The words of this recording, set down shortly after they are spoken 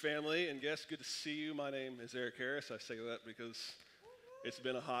Family and guests, good to see you. My name is Eric Harris. I say that because it's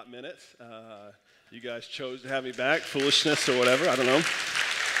been a hot minute. You guys chose to have me back, foolishness or whatever, I don't know.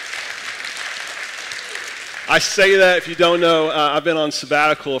 I say that, if you don't know, I've been on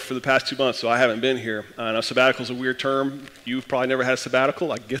sabbatical for the past 2 months, so I haven't been here. I know sabbatical is a weird term. You've probably never had a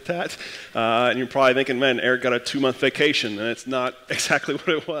sabbatical. I get that. And you're probably thinking, man, Eric got a 2-month vacation, and it's not exactly what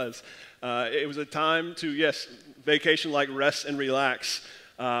it was. It was a time to, yes, vacation like rest and relax.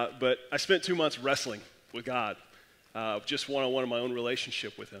 But I spent 2 months wrestling with God, just one-on-one in my own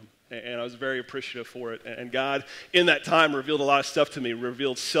relationship with Him. And I was very appreciative for it. And God, in that time, revealed a lot of stuff to me,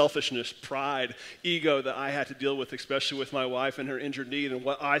 revealed selfishness, pride, ego that I had to deal with, especially with my wife and her injured knee, and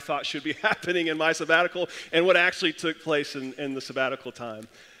what I thought should be happening in my sabbatical and what actually took place in the sabbatical time.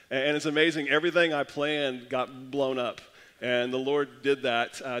 And it's amazing. Everything I planned got blown up. And the Lord did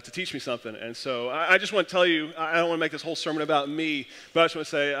that to teach me something. And so I just want to tell you, I don't want to make this whole sermon about me, but I just want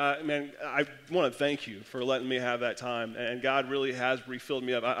to say, man, I want to thank you for letting me have that time. And God really has refilled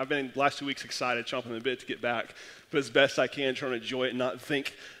me up. I've been, the last 2 weeks, excited, chomping the bit to get back, but as best I can, trying to enjoy it and not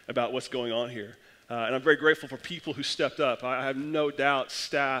think about what's going on here. And I'm very grateful for people who stepped up. I have no doubt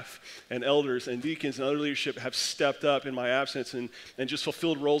staff and elders and deacons and other leadership have stepped up in my absence and just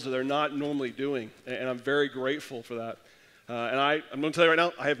fulfilled roles that they're not normally doing. And I'm very grateful for that. And I'm going to tell you right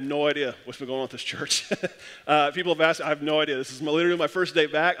now, I have no idea what's been going on with this church. People have asked, I have no idea. This is literally my first day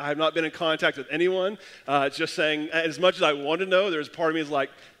back. I have not been in contact with anyone. Just saying, as much as I want to know, there's part of me is like,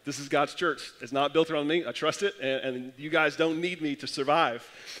 this is God's church. It's not built around me. I trust it, and you guys don't need me to survive.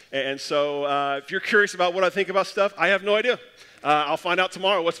 And so if you're curious about what I think about stuff, I have no idea. I'll find out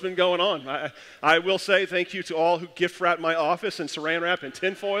tomorrow what's been going on. I will say thank you to all who gift wrapped my office in saran wrap and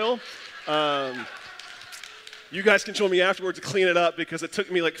tinfoil. You guys can show me afterwards to clean it up because it took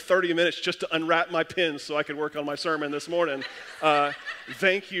me like 30 minutes just to unwrap my pins so I could work on my sermon this morning.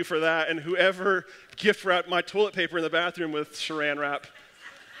 Thank you for that. And whoever gift wrapped my toilet paper in the bathroom with saran wrap,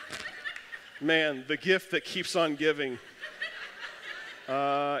 man, the gift that keeps on giving.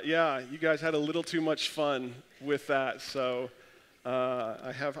 Yeah, you guys had a little too much fun with that. So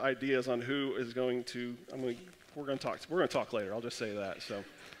I have ideas on who is going to, we're going to talk later. I'll just say that. So.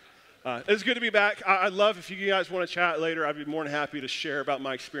 It's good to be back. I'd love if you guys want to chat later. I'd be more than happy to share about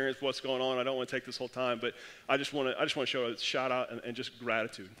my experience, what's going on. I don't want to take this whole time, but I just want to show a shout out and just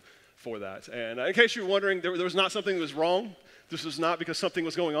gratitude for that. And in case you're wondering, there was not something that was wrong. This was not because something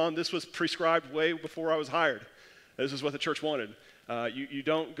was going on. This was prescribed way before I was hired. This is what the church wanted. You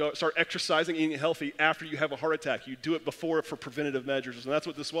don't go start exercising, eating healthy after you have a heart attack. You do it before for preventative measures, and that's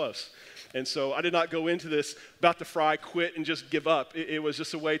what this was. And so I did not go into this about to fry, quit, and just give up. It was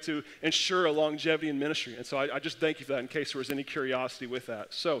just a way to ensure a longevity in ministry. And so I just thank you for that in case there was any curiosity with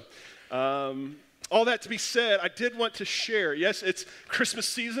that. So all that to be said, I did want to share. Yes, it's Christmas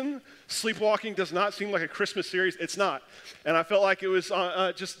season. Sleepwalking does not seem like a Christmas series. It's not. And I felt like it was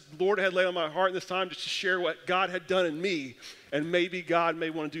just Lord had laid on my heart in this time just to share what God had done in me. And maybe God may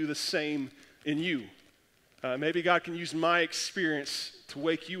want to do the same in you. Maybe God can use my experience to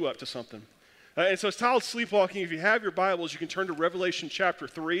wake you up to something. And so it's titled Sleepwalking. If you have your Bibles, you can turn to Revelation chapter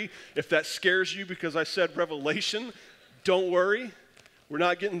 3. If that scares you because I said Revelation, don't worry. We're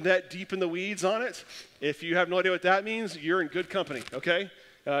not getting that deep in the weeds on it. If you have no idea what that means, you're in good company, okay?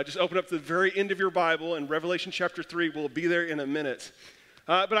 Just open up to the very end of your Bible, and Revelation chapter 3 will be there in a minute.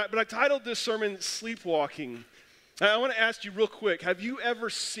 But I titled this sermon Sleepwalking. I want to ask you real quick, have you ever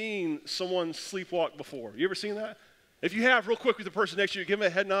seen someone sleepwalk before? You ever seen that? If you have, real quick with the person next to you, give them a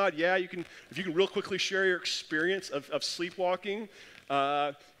head nod. Yeah, you can. If you can real quickly share your experience of sleepwalking.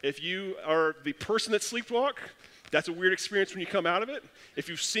 If you are the person that sleepwalk, that's a weird experience when you come out of it. If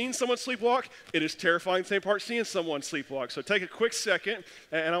you've seen someone sleepwalk, it is terrifying, same part, seeing someone sleepwalk. So take a quick second,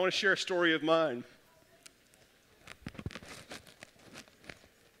 and I want to share a story of mine.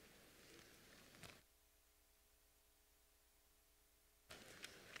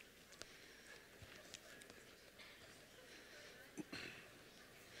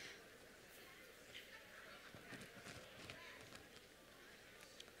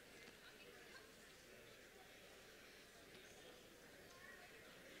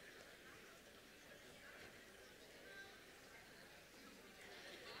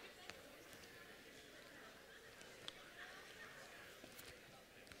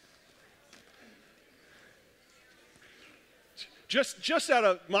 Just out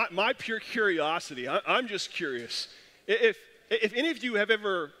of my pure curiosity, I'm just curious. If If any of you have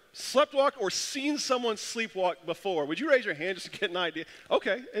ever sleptwalked or seen someone sleepwalk before, would you raise your hand just to get an idea?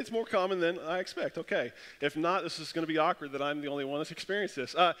 Okay, it's more common than I expect. Okay. If not, this is going to be awkward that I'm the only one that's experienced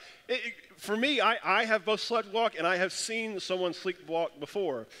this. For me, I have both sleptwalked and I have seen someone sleepwalk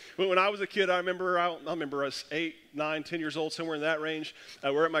before. When I was a kid, I remember I was 8, 9, 10 years old, somewhere in that range.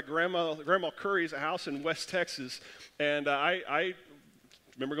 We're at my Grandma Curry's house in West Texas, and I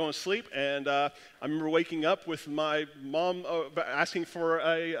remember going to sleep, and I remember waking up with my mom asking for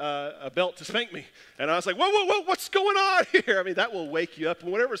a belt to spank me. And I was like, whoa, what's going on here? I mean, that will wake you up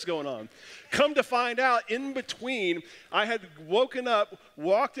and whatever's going on. Come to find out, in between, I had woken up,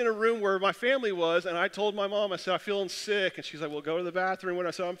 walked in a room where my family was, and I told my mom, I said, I'm feeling sick. And she's like, well, go to the bathroom. And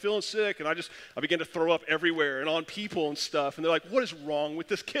I said, I'm feeling sick. And I began to throw up everywhere and on people and stuff. And they're like, what is wrong with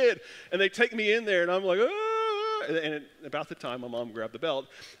this kid? And they take me in there, and I'm like, ah. And about the time my mom grabbed the belt,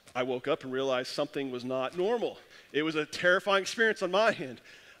 I woke up and realized something was not normal. It was a terrifying experience on my end.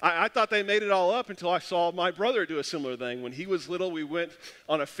 I thought they made it all up until I saw my brother do a similar thing. When he was little, we went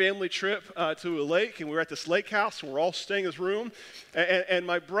on a family trip to a lake, and we were at this lake house, and we're all staying in this room. And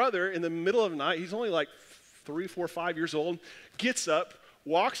my brother, in the middle of the night, he's only like 3, 4, 5 years old, gets up,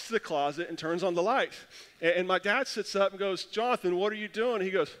 walks to the closet, and turns on the light. And my dad sits up and goes, Jonathan, what are you doing?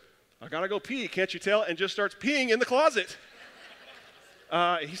 He goes, I gotta go pee, can't you tell? And just starts peeing in the closet.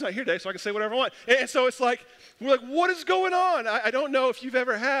 He's not here today, so I can say whatever I want. And so it's like, we're like, what is going on? I don't know if you've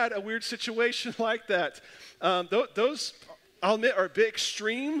ever had a weird situation like that. Those, I'll admit, are a bit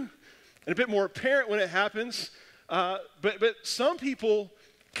extreme and a bit more apparent when it happens. But some people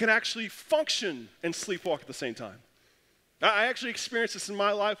can actually function and sleepwalk at the same time. I actually experienced this in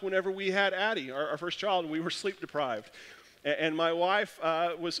my life whenever we had Addie, our first child, and we were sleep deprived. And my wife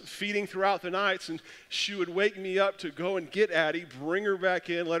was feeding throughout the nights, and she would wake me up to go and get Addie, bring her back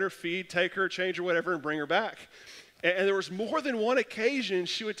in, let her feed, take her, change her, whatever, and bring her back. And there was more than one occasion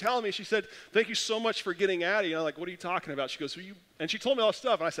she would tell me, she said, thank you so much for getting Addie. And I'm like, what are you talking about? She goes, and she told me all this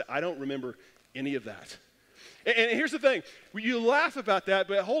stuff, and I said, I don't remember any of that. And here's the thing, you laugh about that,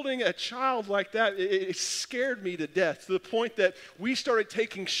 but holding a child like that, it scared me to death, to the point that we started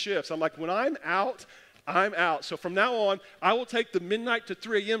taking shifts. I'm like, when I'm out, I'm out. So from now on, I will take the midnight to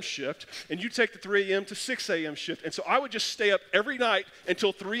 3 a.m. shift, and you take the 3 a.m. to 6 a.m. shift. And so I would just stay up every night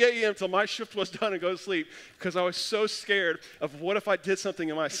until 3 a.m. until my shift was done and go to sleep, because I was so scared of what if I did something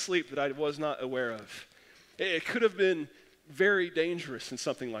in my sleep that I was not aware of. It could have been very dangerous in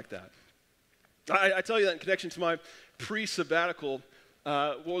something like that. I tell you that in connection to my pre-sabbatical,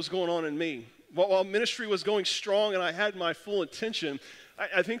 what was going on in me. While ministry was going strong and I had my full attention,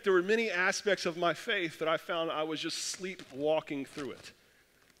 I think there were many aspects of my faith that I found I was just sleepwalking through it.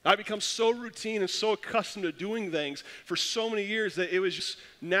 I become so routine and so accustomed to doing things for so many years that it was just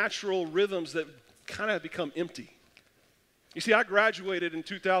natural rhythms that kind of become empty. You see, I graduated in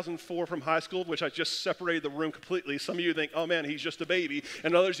 2004 from high school, which I just separated the room completely. Some of you think, oh man, he's just a baby.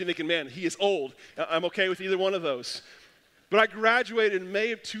 And others are thinking, man, he is old. I'm okay with either one of those. But I graduated in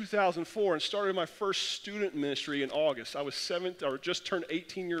May of 2004 and started my first student ministry in August. I was just turned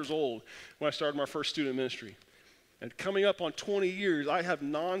 18 years old when I started my first student ministry. And coming up on 20 years, I have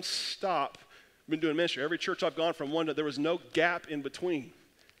nonstop been doing ministry. Every church I've gone from, there was no gap in between.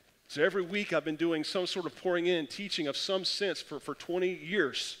 So every week I've been doing some sort of pouring in, teaching of some sense for 20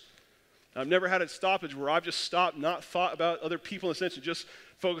 years. I've never had a stoppage where I've just stopped, not thought about other people in a sense, and just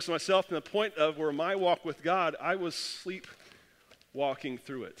focused on myself. And the point of where my walk with God, I was sleepwalking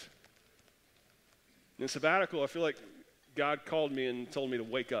through it. In sabbatical, I feel like God called me and told me to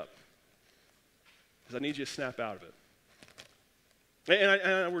wake up, because I need you to snap out of it.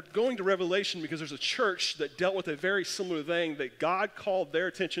 And we're going to Revelation because there's a church that dealt with a very similar thing, that God called their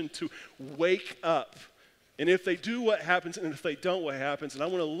attention to wake up. And if they do, what happens? And if they don't, what happens? And I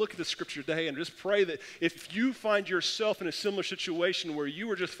want to look at the scripture today and just pray that if you find yourself in a similar situation where you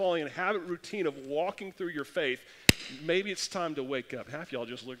are just following a habit routine of walking through your faith, maybe it's time to wake up. Half y'all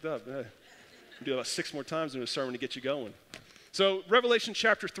just looked up. We'll do about 6 more times in a sermon to get you going. So Revelation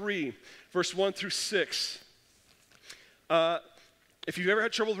chapter 3, verse 1 through 6. If you've ever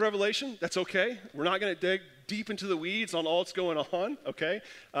had trouble with Revelation, that's okay. We're not going to dig deep into the weeds on all that's going on, okay?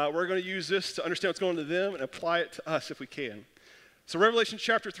 We're going to use this to understand what's going on to them and apply it to us if we can. So Revelation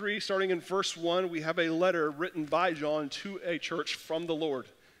chapter 3, starting in verse 1, we have a letter written by John to a church from the Lord.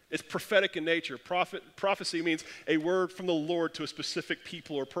 It's prophetic in nature. Prophecy means a word from the Lord to a specific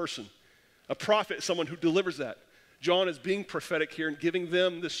people or person. A prophet is someone who delivers that. John is being prophetic here and giving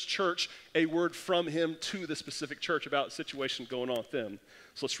them, this church, a word from him to the specific church about the situation going on with them.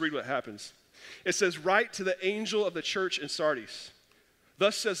 So let's read what happens. It says, "Write to the angel of the church in Sardis.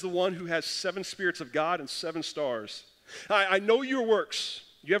 Thus says the one who has 7 spirits of God and 7 stars. I know your works.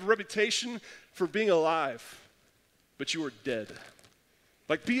 You have a reputation for being alive, but you are dead.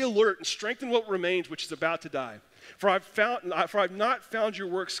 Like, be alert and strengthen what remains, which is about to die. For I've not found your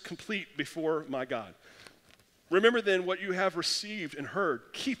works complete before my God. Remember then what you have received and heard.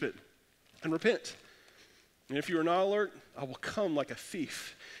 Keep it and repent. And if you are not alert, I will come like a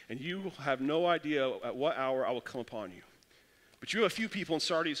thief, and you will have no idea at what hour I will come upon you. But you have a few people in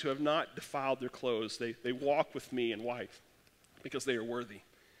Sardis who have not defiled their clothes. They walk with me in white because they are worthy.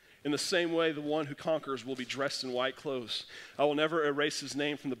 In the same way, the one who conquers will be dressed in white clothes. I will never erase his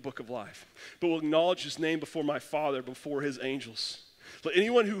name from the book of life, but will acknowledge his name before my Father, before his angels. Let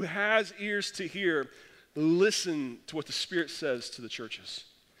anyone who has ears to hear listen to what the Spirit says to the churches.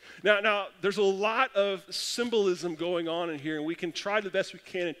 Now, there's a lot of symbolism going on in here, and we can try the best we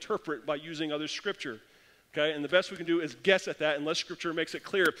can interpret by using other scripture. Okay, and the best we can do is guess at that unless Scripture makes it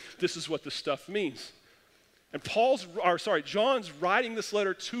clear this is what this stuff means. And John's writing this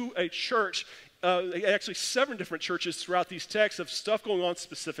letter to a church, actually 7 different churches throughout these texts of stuff going on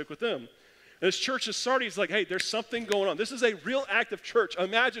specific with them. And this church of Sardis is like, hey, there's something going on. This is a real active church.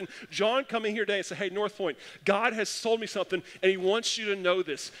 Imagine John coming here today and say, hey, North Point, God has told me something, and he wants you to know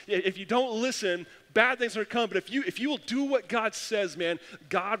this. If you don't listen, bad things are going to come. But if you will do what God says, man,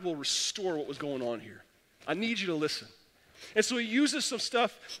 God will restore what was going on here. I need you to listen. And so he uses some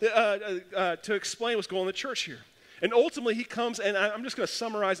stuff to explain what's going on in the church here. And ultimately he comes, and I'm just going to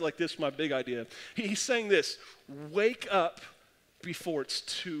summarize it like this, my big idea. He's saying this: wake up before it's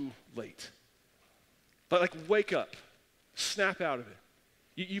too late. Like wake up, snap out of it.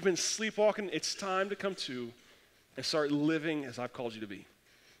 You've been sleepwalking, it's time to come to and start living as I've called you to be.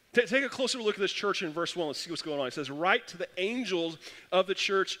 Take a closer look at this church in verse 1. Let's see what's going on. It says, write to the angels of the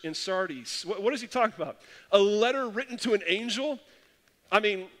church in Sardis. What is he talking about? A letter written to an angel? I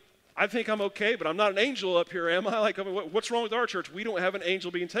mean, I think I'm okay, but I'm not an angel up here, am I? What's wrong with our church? We don't have an angel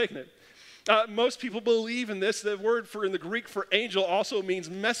being taken it. Most people believe in this. The word in the Greek for angel also means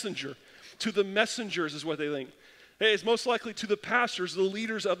messenger. To the messengers is what they think. It's most likely to the pastors, the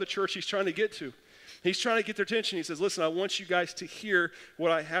leaders of the church he's trying to get to. He's trying to get their attention. He says, listen, I want you guys to hear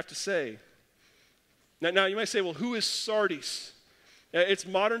what I have to say. Now you might say, well, who is Sardis? It's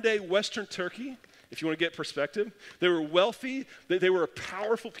modern-day Western Turkey, if you want to get perspective. They were wealthy. They were a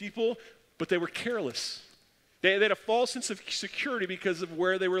powerful people, but they were careless. They had a false sense of security because of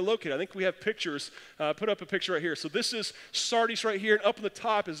where they were located. I think we have pictures. Put up a picture right here. So this is Sardis right here, and up on the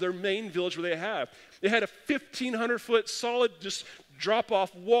top is their main village where they have. They had a 1,500-foot solid just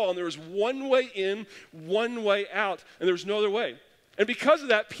drop-off wall, and there was one way in, one way out, and there was no other way. And because of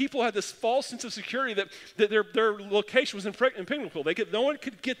that, people had this false sense of security that their location was impregnable. No one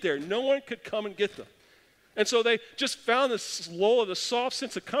could get there. No one could come and get them. And so they just found this lull of a soft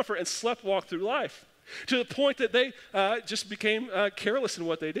sense of comfort and slept-walked through life to the point that they just became careless in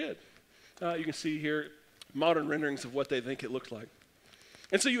what they did. You can see here modern renderings of what they think it looked like.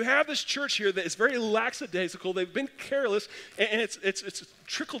 And so you have this church here that is very lackadaisical. They've been careless, and it's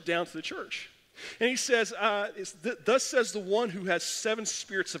trickled down to the church. And he says, thus says the one who has 7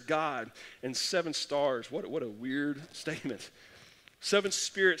 spirits of God and 7 stars. What a weird statement. 7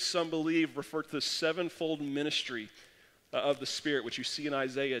 spirits, some believe, refer to the 7-fold ministry of the Spirit, which you see in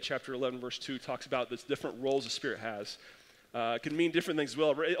Isaiah chapter 11, verse 2, talks about the different roles the Spirit has. It can mean different things as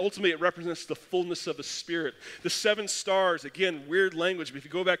well. Ultimately, it represents the fullness of the Spirit. The 7 stars, again, weird language, but if you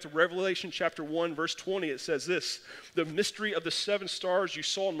go back to Revelation chapter 1, verse 20, it says this: the mystery of the 7 stars you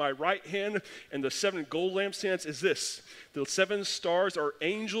saw in my right hand and the 7 gold lampstands is this: the 7 stars are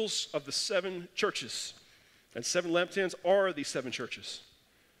angels of the 7 churches, and 7 lampstands are these 7 churches.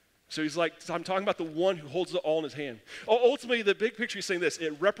 So he's like, I'm talking about the one who holds it all in his hand. Ultimately, the big picture is saying this: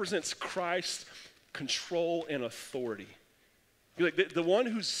 it represents Christ's control and authority. Like the one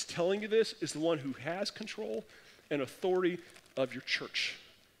who's telling you this is the one who has control and authority of your church.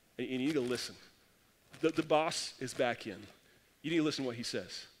 And you need to listen. The boss is back in. You need to listen to what he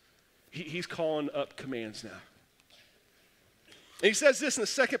says. He's calling up commands now. And he says this in the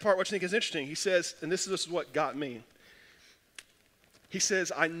second part, which I think is interesting. He says, and this is what got me. He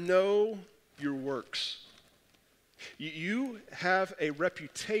says, I know your works. You have a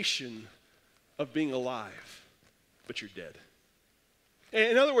reputation of being alive, but you're dead.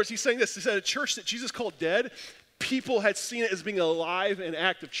 In other words, he's saying this. He said a church that Jesus called dead, people had seen it as being a alive and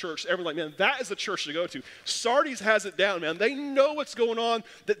active church. Everyone's like, man, that is the church to go to. Sardis has it down, man. They know what's going on,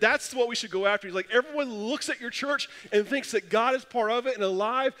 that's what we should go after. He's like, everyone looks at your church and thinks that God is part of it and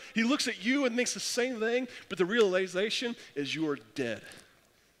alive. He looks at you and thinks the same thing, but the realization is you are dead.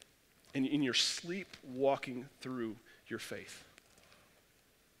 And in your sleep, walking through your faith.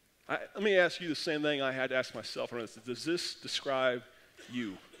 Let me ask you the same thing I had to ask myself. Does this describe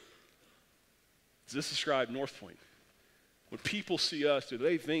you? Does this describe North Point? When people see us, do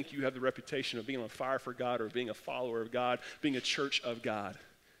they think you have the reputation of being on fire for God or being a follower of God, being a church of God?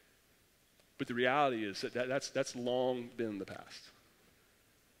 But the reality is that's long been the past.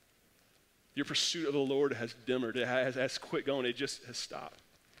 Your pursuit of the Lord has dimmered. It has quit going. It just has stopped.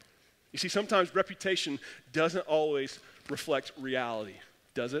 You see, sometimes reputation doesn't always reflect reality,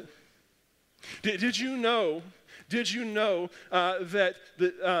 does it? Did you know that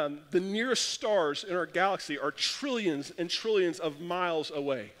the nearest stars in our galaxy are trillions and trillions of miles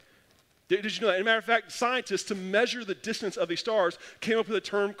away? Did you know that? As a matter of fact, scientists, to measure the distance of these stars, came up with a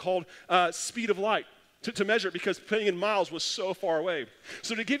term called speed of light. To measure it, because putting in miles was so far away.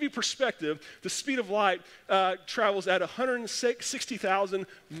 So to give you perspective, the speed of light travels at 160,000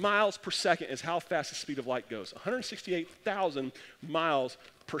 miles per second is how fast the speed of light goes. 168,000 miles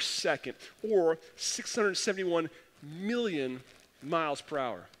per second, or 671 million miles per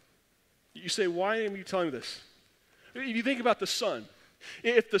hour. You say, why am you telling me this? If you think about the sun,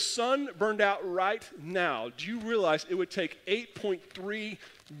 if the sun burned out right now, do you realize it would take 8.3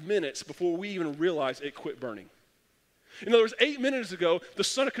 minutes before we even realize it quit burning? In other words, 8 minutes ago, the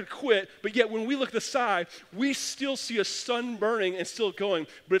sun could quit, but yet when we look at the sky, we still see a sun burning and still going,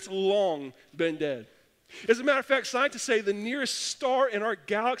 but it's long been dead. As a matter of fact, scientists say the nearest star in our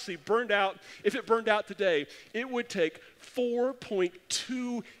galaxy burned out, if it burned out today, it would take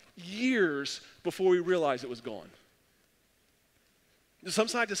 4.2 years before we realize it was gone. Some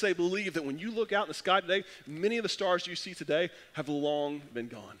scientists believe that when you look out in the sky today, many of the stars you see today have long been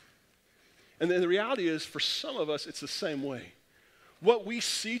gone. And then the reality is, for some of us, it's the same way. What we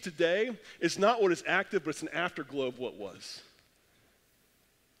see today is not what is active, but it's an afterglow of what was.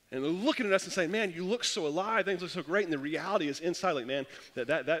 And they're looking at us and saying, man, you look so alive, things look so great, and the reality is inside, like, man,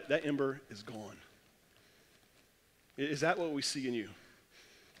 that ember is gone. Is that what we see in you?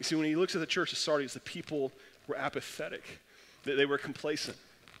 You see, when he looks at the church of Sardis, the people were apathetic. They were complacent.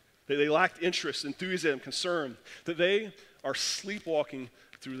 They lacked interest, enthusiasm, concern. That they are sleepwalking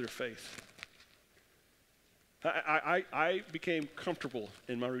through their faith. I became comfortable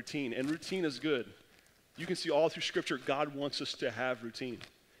in my routine, and routine is good. You can see all through Scripture, God wants us to have routine.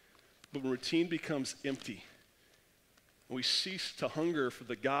 But when routine becomes empty, when we cease to hunger for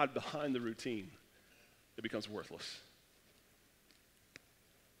the God behind the routine, it becomes worthless.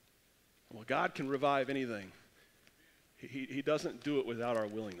 Well, God can revive anything. He doesn't do it without our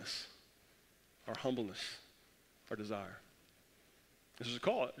willingness, our humbleness, our desire. This is a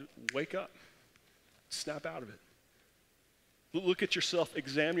call. Wake up. Snap out of it. Look at yourself.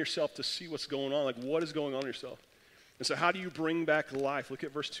 Examine yourself to see what's going on. Like, what is going on in yourself? And so how do you bring back life? Look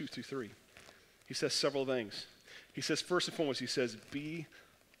at verse 2 through 3. He says several things. He says, first and foremost, he says, be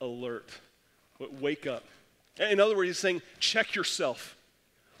alert. Wake up. In other words, he's saying, check yourself.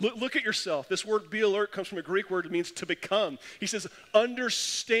 Look at yourself. This word be alert comes from a Greek word that means to become. He says,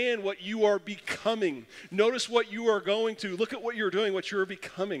 understand what you are becoming. Notice what you are going to. Look at what you're doing, what you're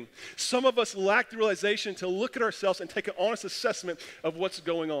becoming. Some of us lack the realization to look at ourselves and take an honest assessment of what's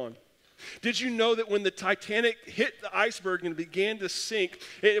going on. Did you know that when the Titanic hit the iceberg and began to sink,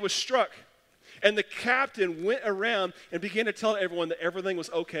 it was struck? And the captain went around and began to tell everyone that everything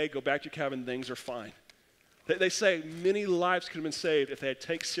was okay, go back to your cabin, things are fine. They say many lives could have been saved if they had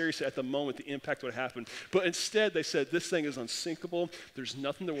taken seriously at the moment the impact would have happened. But instead, they said, this thing is unsinkable. There's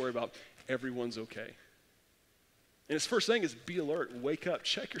nothing to worry about. Everyone's okay. And his first thing is be alert. Wake up.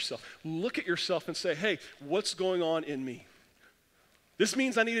 Check yourself. Look at yourself and say, hey, what's going on in me? This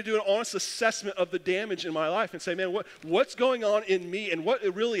means I need to do an honest assessment of the damage in my life and say, man, what's going on in me, and what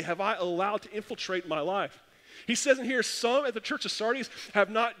really have I allowed to infiltrate my life? He says in here, some at the church of Sardis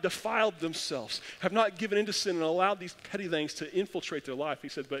have not defiled themselves, have not given into sin and allowed these petty things to infiltrate their life. He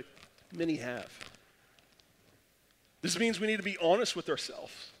said, but many have. This means we need to be honest with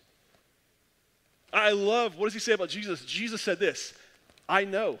ourselves. I love, what does he say about Jesus? Jesus said this, I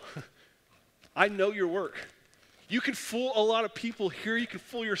know your work. You can fool a lot of people here, you can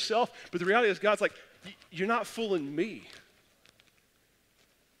fool yourself, but the reality is God's like, you're not fooling me.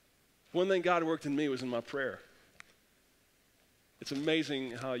 One thing God worked in me was in my prayer. It's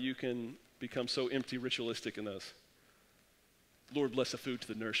amazing how you can become so empty, ritualistic in those. Lord, bless the food to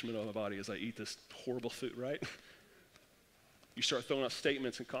the nourishment of my body as I eat this horrible food, right? You start throwing out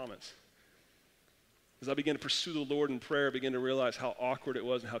statements and comments. As I began to pursue the Lord in prayer, I began to realize how awkward it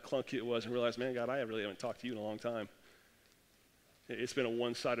was and how clunky it was, and realized, man, God, I really haven't talked to you in a long time. It's been a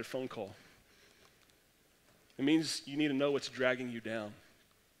one-sided phone call. It means you need to know what's dragging you down.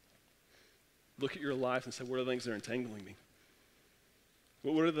 Look at your life and say, what are the things that are entangling me?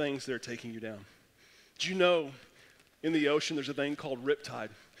 What are the things that are taking you down? Do you know in the ocean there's a thing called riptide?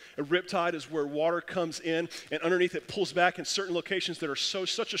 A riptide is where water comes in and underneath it pulls back in certain locations that are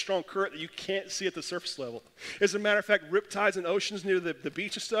such a strong current that you can't see at the surface level. As a matter of fact, riptides in oceans near the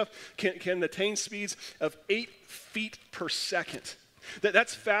beach and stuff can attain speeds of 8 feet per second.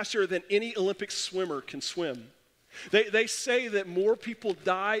 That's faster than any Olympic swimmer can swim. They say that more people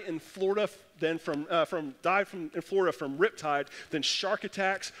die in Florida in Florida from riptide than shark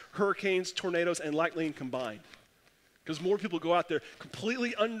attacks, hurricanes, tornadoes, and lightning combined. Because more people go out there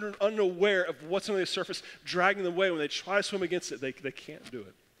completely unaware of what's under the surface, dragging them away. When they try to swim against it, they can't do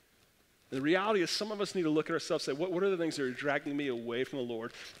it. And the reality is some of us need to look at ourselves and say, what are the things that are dragging me away from the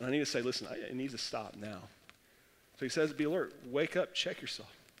Lord? And I need to say, listen, it needs to stop now. So he says, be alert, wake up, check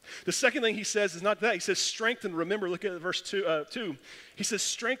yourself. The second thing he says is not that. He says, strengthen, remember. Look at verse 2. He says,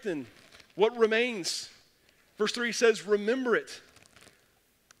 strengthen what remains. Verse 3 says, remember it.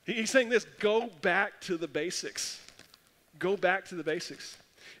 He's saying this, go back to the basics. Go back to the basics.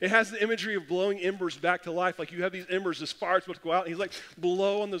 It has the imagery of blowing embers back to life. Like you have these embers, this fire's supposed to go out, and he's like,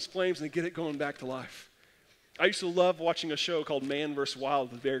 blow on those flames and get it going back to life. I used to love watching a show called Man vs.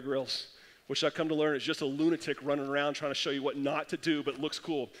 Wild with Bear Grylls, which I've come to learn is just a lunatic running around trying to show you what not to do, but it looks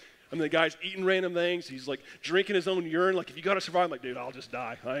cool. I mean, the guy's eating random things. He's like drinking his own urine. Like, if you got to survive, I'm like, dude, I'll just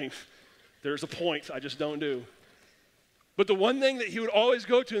die. There's a point I just don't do. But the one thing that he would always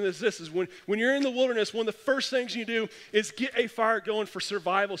go to is this, is when you're in the wilderness, one of the first things you do is get a fire going for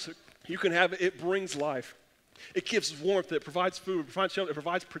survival so you can have it. It brings life. It gives warmth. It provides food. It provides shelter. It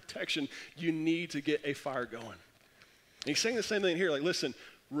provides protection. You need to get a fire going. And he's saying the same thing here. Like, listen,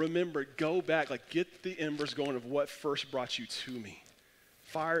 remember, go back. Like, get the embers going of what first brought you to me.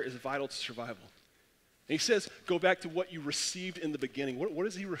 Fire is vital to survival. And he says, go back to what you received in the beginning. What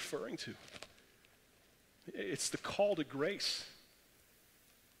is he referring to? It's the call to grace.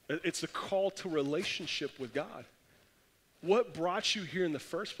 It's the call to relationship with God. What brought you here in the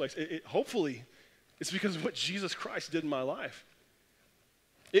first place? Hopefully, it's because of what Jesus Christ did in my life.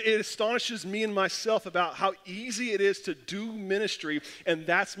 It astonishes me and myself about how easy it is to do ministry, and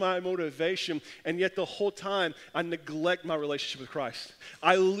that's my motivation, and yet the whole time I neglect my relationship with Christ.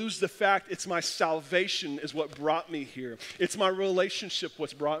 I lose the fact it's my salvation is what brought me here. It's my relationship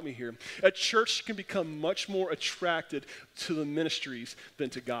what's brought me here. A church can become much more attracted to the ministries than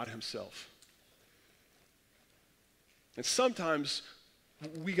to God himself. And sometimes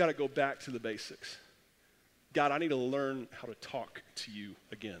we got to go back to the basics. God, I need to learn how to talk to you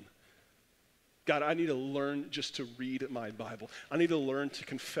again. God, I need to learn just to read my Bible. I need to learn to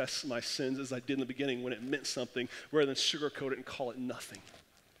confess my sins as I did in the beginning when it meant something rather than sugarcoat it and call it nothing.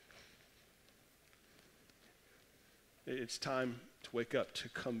 It's time to wake up, to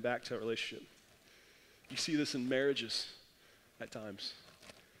come back to that relationship. You see this in marriages at times.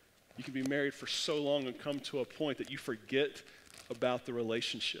 You can be married for so long and come to a point that you forget about the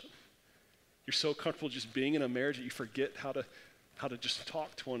relationship. You're so comfortable just being in a marriage that you forget how to just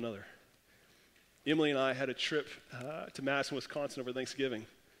talk to one another. Emily and I had a trip to Madison, Wisconsin over Thanksgiving.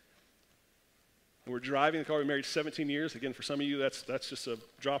 And we're driving the car. We married 17 years. Again, for some of you, that's just a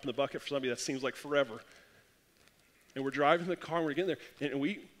drop in the bucket. For some of you, that seems like forever. And we're driving the car, and we're getting there.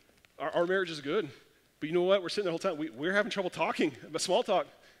 And our marriage is good. But you know what? We're sitting there the whole time. We're having trouble talking, about small talk.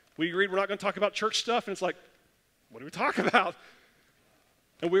 We agreed we're not going to talk about church stuff. And it's like, what do we talk about?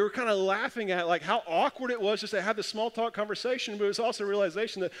 And we were kind of laughing at like how awkward it was just to have this small talk conversation, but it was also a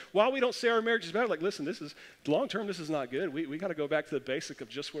realization that while we don't say our marriage is bad, like, listen, this is long term, this is not good. We got to go back to the basic of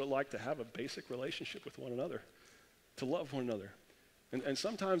just what it's like to have a basic relationship with one another, to love one another. And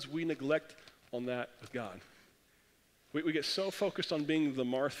sometimes we neglect on that with God. We get so focused on being the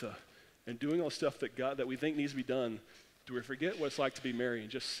Martha and doing all the stuff that we think needs to be done, do we forget what it's like to be married and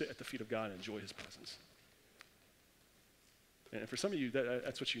just sit at the feet of God and enjoy his presence? And for some of you,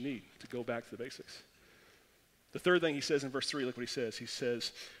 that's what you need, to go back to the basics. The third thing he says in verse 3, look what he says. He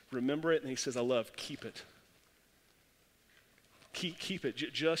says, remember it, and he says, I love, keep it. Keep it.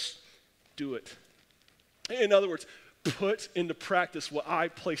 Just do it. In other words, put into practice what I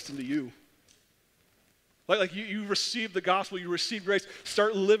placed into you. Like you received the gospel, you received grace,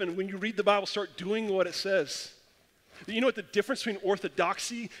 start living. When you read the Bible, start doing what it says. You know what the difference between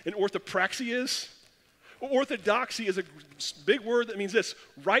orthodoxy and orthopraxy is? Orthodoxy is a big word that means this,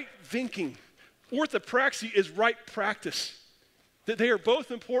 right thinking. Orthopraxy is right practice. That they are both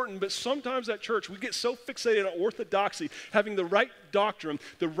important, but sometimes at church we get so fixated on orthodoxy, having the right doctrine,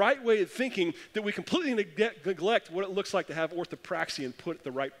 the right way of thinking, that we completely neglect what it looks like to have orthopraxy and put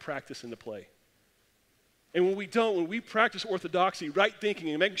the right practice into play. And when we don't, when we practice orthodoxy, right thinking,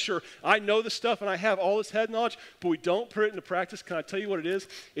 and making sure I know this stuff and I have all this head knowledge, but we don't put it into practice, can I tell you what it is?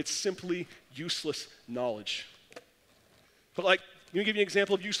 It's simply useless knowledge. But let me give you an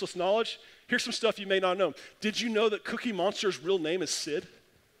example of useless knowledge. Here's some stuff you may not know. Did you know that Cookie Monster's real name is Sid?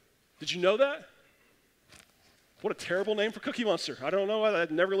 Did you know that? What a terrible name for Cookie Monster. I don't know.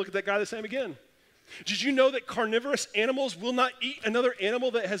 I'd never look at that guy the same again. Did you know that carnivorous animals will not eat another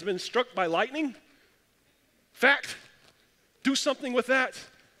animal that has been struck by lightning? Fact. Do something with that.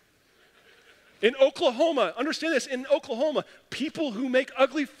 In Oklahoma, understand this, in Oklahoma, people who make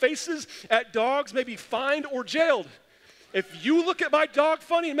ugly faces at dogs may be fined or jailed. If you look at my dog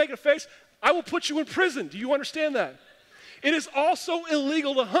funny and make a face, I will put you in prison. Do you understand that? It is also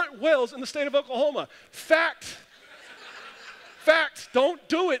illegal to hunt whales in the state of Oklahoma. Fact. Fact. Don't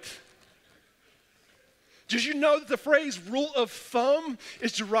do it. Did you know that the phrase rule of thumb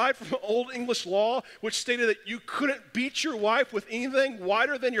is derived from Old English law, which stated that you couldn't beat your wife with anything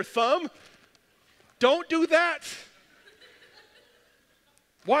wider than your thumb? Don't do that.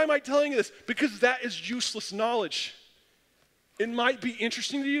 Why am I telling you this? Because that is useless knowledge. It might be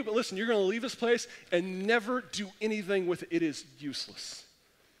interesting to you, but listen, you're going to leave this place and never do anything with it. It is useless.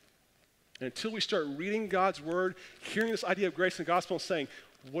 And until we start reading God's word, hearing this idea of grace and gospel and saying,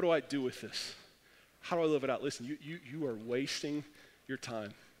 what do I do with this? How do I live it out? Listen, you are wasting your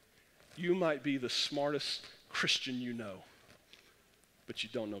time. You might be the smartest Christian you know, but you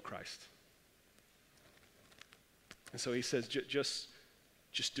don't know Christ. And so he says, just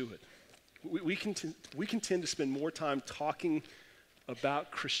do it. We can tend to spend more time talking about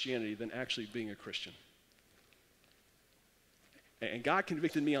Christianity than actually being a Christian. And God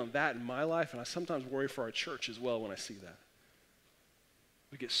convicted me on that in my life, and I sometimes worry for our church as well when I see that.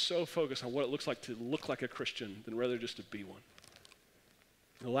 We get so focused on what it looks like to look like a Christian than rather just to be one.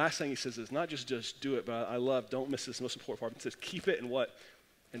 And the last thing he says is not just do it, but I love, don't miss this most important part. It says keep it and what?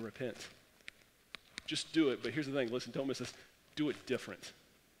 And repent. Just do it, but here's the thing. Listen, don't miss this. Do it different.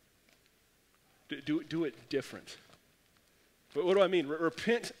 Do it different. But what do I mean?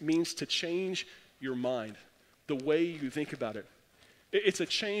 Repent means to change your mind, the way you think about it. It's a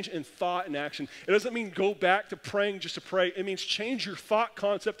change in thought and action. It doesn't mean go back to praying just to pray. It means change your thought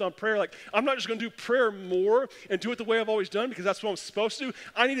concept on prayer. Like, I'm not just going to do prayer more and do it the way I've always done because that's what I'm supposed to do.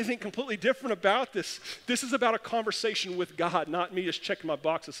 I need to think completely different about this. This is about a conversation with God, not me just checking my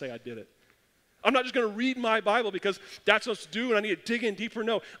box to say I did it. I'm not just going to read my Bible because that's what to do and I need to dig in deeper.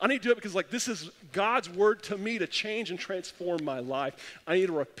 No, I need to do it because this is God's word to me to change and transform my life. I need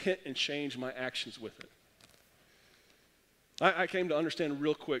to repent and change my actions with it. I came to understand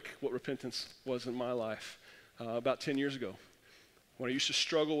real quick what repentance was in my life about 10 years ago when I used to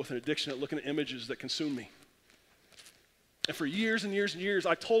struggle with an addiction at looking at images that consumed me. And for years and years and years,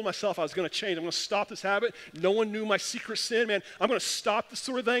 I told myself I was going to change. I'm going to stop this habit. No one knew my secret sin, man. I'm going to stop this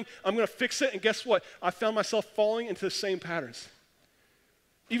sort of thing. I'm going to fix it. And guess what? I found myself falling into the same patterns.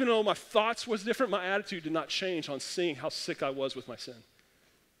 Even though my thoughts was different, my attitude did not change on seeing how sick I was with my sin.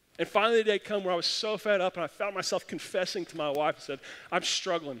 And finally the day come where I was so fed up and I found myself confessing to my wife and said, I'm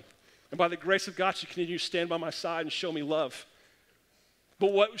struggling. And by the grace of God, she continued to stand by my side and show me love.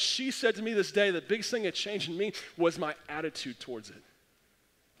 But what she said to me this day, the biggest thing that changed in me was my attitude towards it.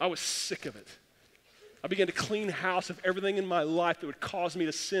 I was sick of it. I began to clean house of everything in my life that would cause me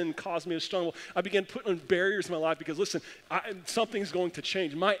to sin, cause me to stumble. I began putting barriers in my life because, listen, something's going to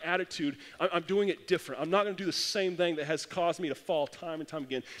change. My attitude, I'm doing it different. I'm not going to do the same thing that has caused me to fall time and time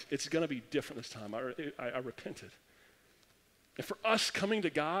again. It's going to be different this time. I repented. And for us coming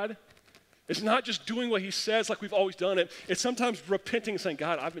to God, it's not just doing what he says like we've always done it. It's sometimes repenting and saying,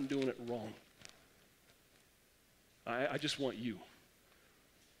 God, I've been doing it wrong. I just want you.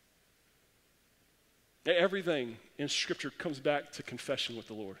 Everything in Scripture comes back to confession with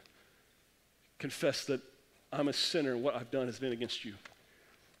the Lord. Confess that I'm a sinner and what I've done has been against you.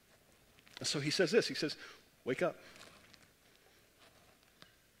 And so he says this. He says, wake up.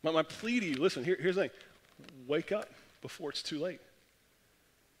 My plea to you, listen, here's the thing. Wake up before it's too late.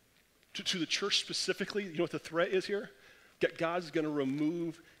 To the church specifically, you know what the threat is here? God's going to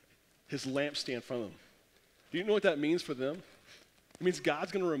remove his lampstand from them. Do you know what that means for them? It means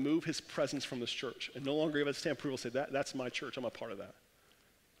God's going to remove his presence from this church and no longer give us stamp approval and say, that's my church, I'm a part of that.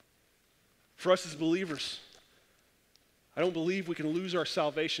 For us as believers, I don't believe we can lose our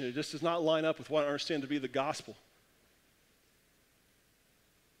salvation. It just does not line up with what I understand to be the gospel.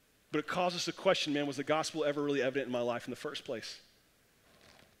 But it calls us to question, man, was the gospel ever really evident in my life in the first place?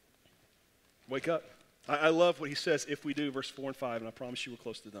 Wake up. I love what he says, if we do, verse 4 and 5, and I promise you we're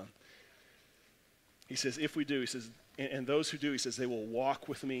close to done. He says, if we do, he says, and those who do, he says, they will walk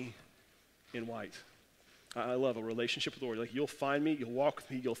with me in white. I love a relationship with the Lord. Like, you'll find me, you'll walk with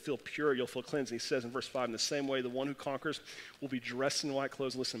me, you'll feel pure, you'll feel cleansed. And he says in verse 5, in the same way, the one who conquers will be dressed in white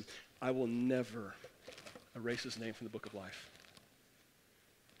clothes. Listen, I will never erase his name from the book of life.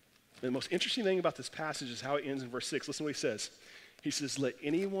 And the most interesting thing about this passage is how it ends in verse 6. Listen to what he says. He says, let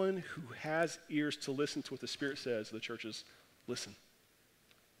anyone who has ears to listen to what the Spirit says to the churches listen.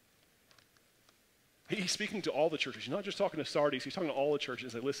 He's speaking to all the churches. He's not just talking to Sardis. He's talking to all the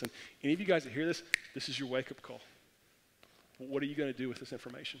churches. Like, listen, any of you guys that hear this, this is your wake-up call. What are you going to do with this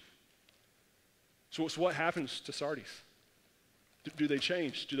information? So what happens to Sardis? Do they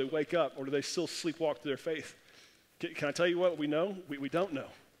change? Do they wake up? Or do they still sleepwalk through their faith? Can I tell you what we know? We don't know.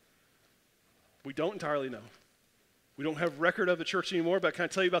 We don't entirely know. We don't have record of the church anymore, but can I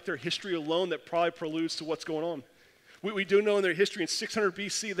tell you about their history alone that probably preludes to what's going on? We do know in their history in 600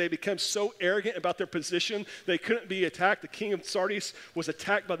 BC, they became so arrogant about their position, they couldn't be attacked. The king of Sardis was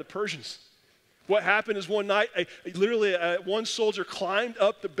attacked by the Persians. What happened is one night, literally one soldier climbed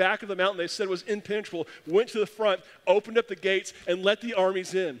up the back of the mountain. They said it was impenetrable, went to the front, opened up the gates, and let the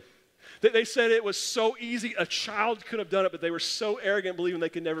armies in. They said it was so easy, a child could have done it, but they were so arrogant, believing they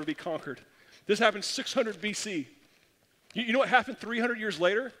could never be conquered. This happened 600 BC. You know what happened 300 years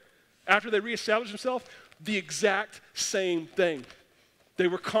later, after they reestablished themselves? The exact same thing. They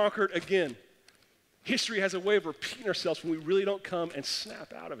were conquered again. History has a way of repeating ourselves when we really don't come and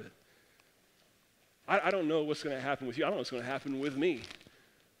snap out of it. I don't know what's going to happen with you. I don't know what's going to happen with me.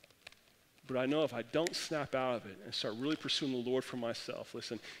 But I know if I don't snap out of it and start really pursuing the Lord for myself,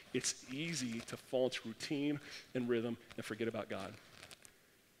 listen, it's easy to fall into routine and rhythm and forget about God.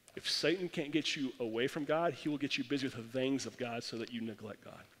 If Satan can't get you away from God, he will get you busy with the things of God so that you neglect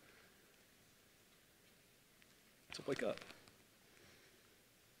God. So wake up.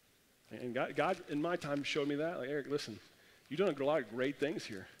 And God, in my time, showed me that. Like, Eric, listen, you've done a lot of great things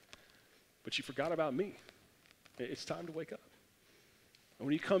here, but you forgot about me. It's time to wake up. And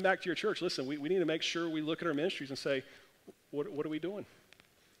when you come back to your church, listen, we need to make sure we look at our ministries and say, what are we doing?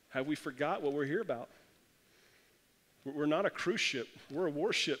 Have we forgot what we're here about? We're not a cruise ship. We're a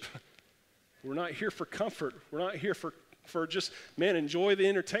warship. We're not here for comfort. We're not here for just, man, enjoy the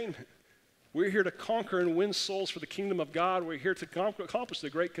entertainment. We're here to conquer and win souls for the kingdom of God. We're here to accomplish the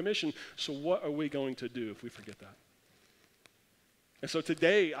Great Commission. So what are we going to do if we forget that? And so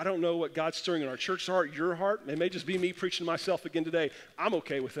today, I don't know what God's stirring in our church's heart, your heart. It may just be me preaching to myself again today. I'm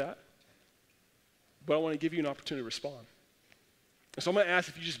okay with that. But I want to give you an opportunity to respond. And so I'm going to ask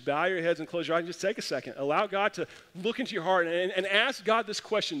if you just bow your heads and close your eyes and just take a second. Allow God to look into your heart and ask God this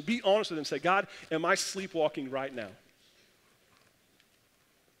question. Be honest with him. Say, God, am I sleepwalking right now?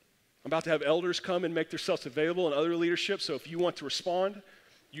 I'm about to have elders come and make themselves available and other leadership. So if you want to respond,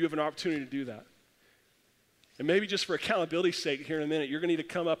 you have an opportunity to do that. And maybe just for accountability's sake here in a minute, you're going to need to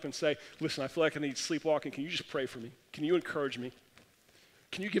come up and say, listen, I feel like I need sleepwalking. Can you just pray for me? Can you encourage me?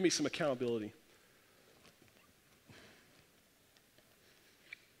 Can you give me some accountability?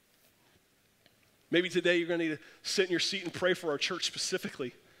 Maybe today you're going to need to sit in your seat and pray for our church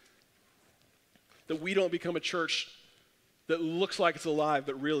specifically. That we don't become a church that looks like it's alive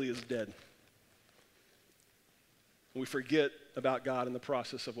but really is dead. And we forget about God in the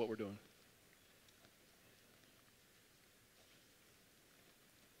process of what we're doing.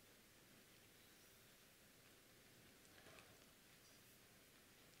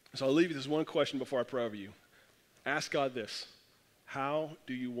 So I'll leave you with this one question before I pray over you. Ask God this: how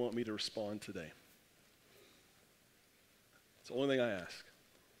do you want me to respond today? It's the only thing I ask.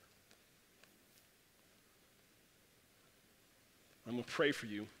 I'm going to pray for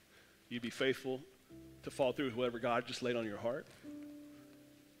you. You be faithful to follow through with whatever God just laid on your heart.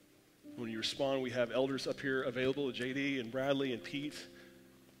 When you respond, we have elders up here available, JD and Bradley and Pete.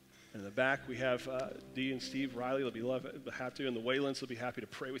 And in the back, we have Dee and Steve Riley. They'll be happy to, and the Waylands will be happy to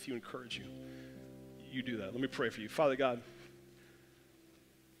pray with you, encourage you. You do that. Let me pray for you. Father God,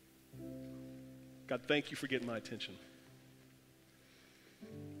 thank you for getting my attention.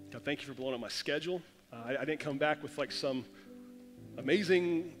 God, thank you for blowing up my schedule. I didn't come back with like some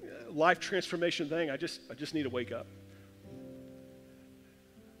amazing life transformation thing. I just need to wake up.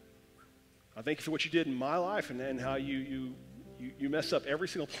 I thank you for what you did in my life and how you messed up every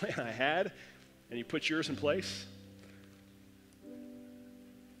single plan I had and you put yours in place.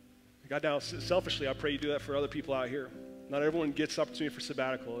 God, now selfishly, I pray you do that for other people out here. Not everyone gets opportunity for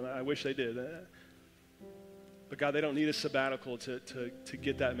sabbatical, and I wish they did. But God, they don't need a sabbatical to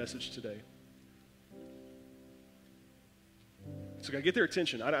get that message today. So God, get their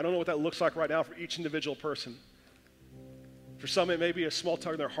attention. I don't know what that looks like right now for each individual person. For some, it may be a small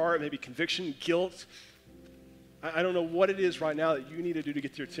tug in their heart, maybe conviction, guilt. I don't know what it is right now that you need to do to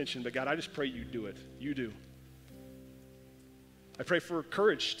get your attention, but God, I just pray you do it. You do. I pray for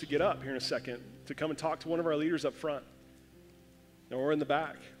courage to get up here in a second, to come and talk to one of our leaders up front or in the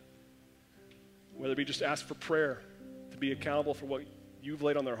back. Whether it be just ask for prayer, to be accountable for what you've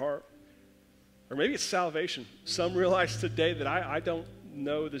laid on their heart. Or maybe it's salvation. Some realize today that I don't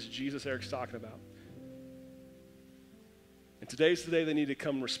know this Jesus Eric's talking about. And today's the day they need to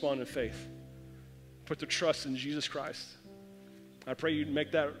come and respond in faith. Put their trust in Jesus Christ. I pray you'd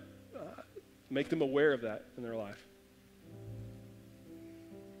make them aware of that in their life.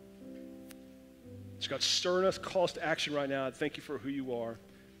 So God, stir in us, call us to action right now. Thank you for who you are.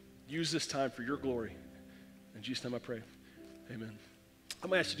 Use this time for your glory. In Jesus' name I pray. Amen. I'm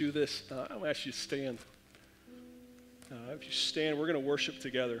going to ask you to do this. I'm going to ask you to stand. If you stand, we're going to worship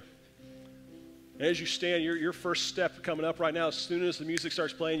together. And as you stand, your first step coming up right now, as soon as the music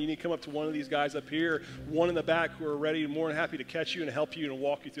starts playing, you need to come up to one of these guys up here, one in the back who are ready and more than happy to catch you and help you and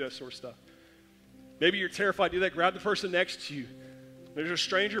walk you through that sort of stuff. Maybe you're terrified to do that. Grab the person next to you. There's a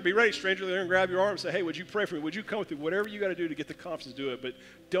stranger. Be ready, stranger, there and grab your arm and say, hey, would you pray for me? Would you come with me? Whatever you got to do to get the confidence to do it. But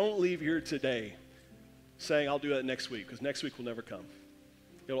don't leave here today saying, I'll do that next week, because next week will never come.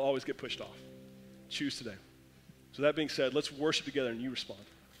 It'll always get pushed off. Choose today. So that being said, let's worship together and you respond.